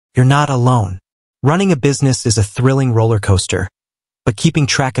you're not alone. Running a business is a thrilling roller coaster, but keeping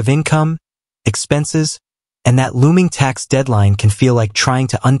track of income, expenses, and that looming tax deadline can feel like trying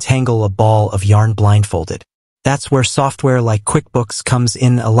to untangle a ball of yarn blindfolded. That's where software like QuickBooks comes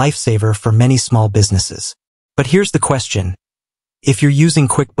in, a lifesaver for many small businesses. But here's the question. If you're using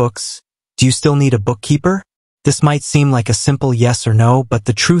QuickBooks, do you still need a bookkeeper? This might seem like a simple yes or no, but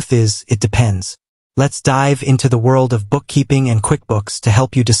the truth is, it depends. Let's dive into the world of bookkeeping and QuickBooks to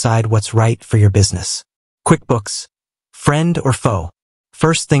help you decide what's right for your business. QuickBooks, friend or foe?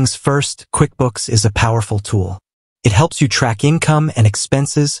 First things first, QuickBooks is a powerful tool. It helps you track income and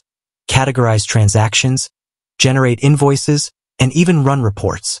expenses, categorize transactions, generate invoices, and even run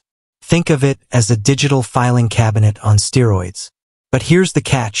reports. Think of it as a digital filing cabinet on steroids. But here's the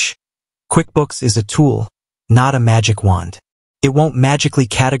catch. QuickBooks is a tool, not a magic wand. It won't magically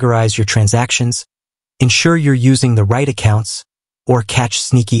categorize your transactions, ensure you're using the right accounts, or catch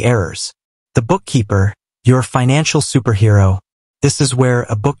sneaky errors. The bookkeeper, your financial superhero. This is where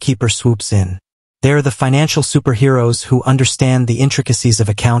a bookkeeper swoops in. They're the financial superheroes who understand the intricacies of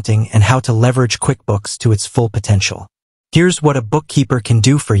accounting and how to leverage QuickBooks to its full potential. Here's what a bookkeeper can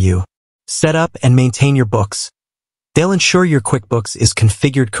do for you. Set up and maintain your books. They'll ensure your QuickBooks is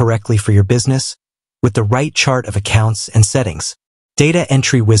configured correctly for your business, with the right chart of accounts and settings. Data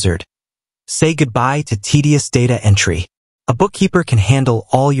entry wizard. Say goodbye to tedious data entry. A bookkeeper can handle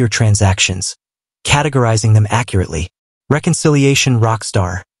all your transactions, categorizing them accurately. Reconciliation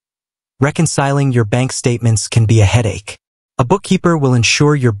rockstar. Reconciling your bank statements can be a headache. A bookkeeper will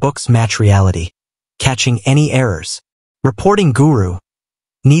ensure your books match reality, catching any errors. Reporting guru.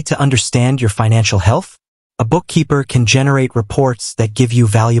 Need to understand your financial health? A bookkeeper can generate reports that give you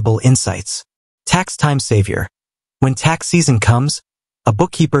valuable insights. Tax time savior. When tax season comes, a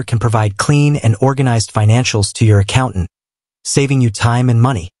bookkeeper can provide clean and organized financials to your accountant, saving you time and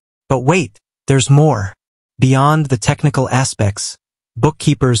money. But wait, there's more. Beyond the technical aspects,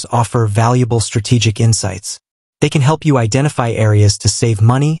 bookkeepers offer valuable strategic insights. They can help you identify areas to save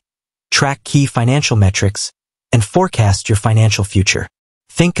money, track key financial metrics, and forecast your financial future.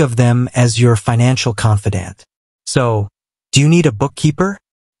 Think of them as your financial confidant. So, do you need a bookkeeper?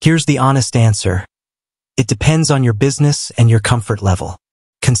 Here's the honest answer. It depends on your business and your comfort level.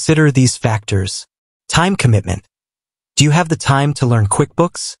 Consider these factors. Time commitment. Do you have the time to learn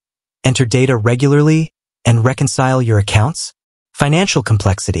QuickBooks, enter data regularly, and reconcile your accounts? Financial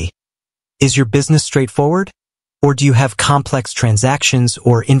complexity. Is your business straightforward? Or do you have complex transactions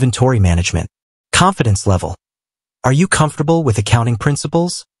or inventory management? Confidence level. Are you comfortable with accounting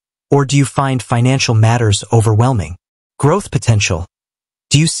principles? Or do you find financial matters overwhelming? Growth potential.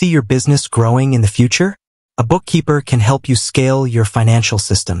 Do you see your business growing in the future? A bookkeeper can help you scale your financial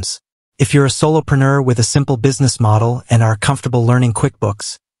systems. If you're a solopreneur with a simple business model and are comfortable learning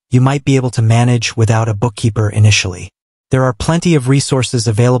QuickBooks, you might be able to manage without a bookkeeper initially. There are plenty of resources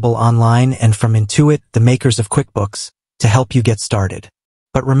available online and from Intuit, the makers of QuickBooks, to help you get started.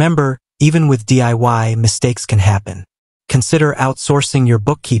 But remember, even with DIY, mistakes can happen. Consider outsourcing your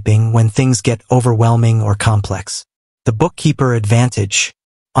bookkeeping when things get overwhelming or complex. The bookkeeper advantage.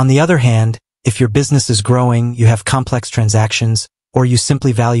 On the other hand, if your business is growing, you have complex transactions, or you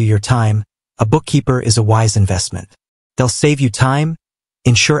simply value your time, a bookkeeper is a wise investment. They'll save you time,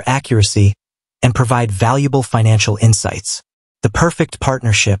 ensure accuracy, and provide valuable financial insights. The perfect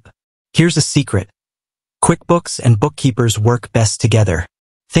partnership. Here's a secret. QuickBooks and bookkeepers work best together.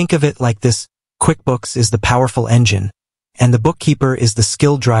 Think of it like this. QuickBooks is the powerful engine, and the bookkeeper is the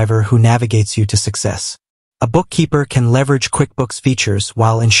skill driver who navigates you to success. A bookkeeper can leverage QuickBooks features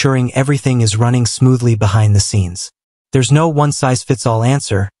while ensuring everything is running smoothly behind the scenes. There's no one-size-fits-all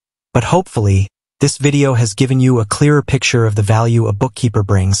answer, but hopefully, this video has given you a clearer picture of the value a bookkeeper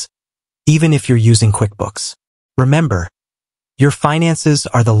brings, even if you're using QuickBooks. Remember, your finances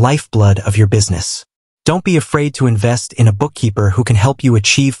are the lifeblood of your business. Don't be afraid to invest in a bookkeeper who can help you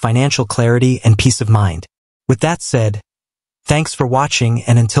achieve financial clarity and peace of mind. With that said, thanks for watching,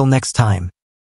 and until next time.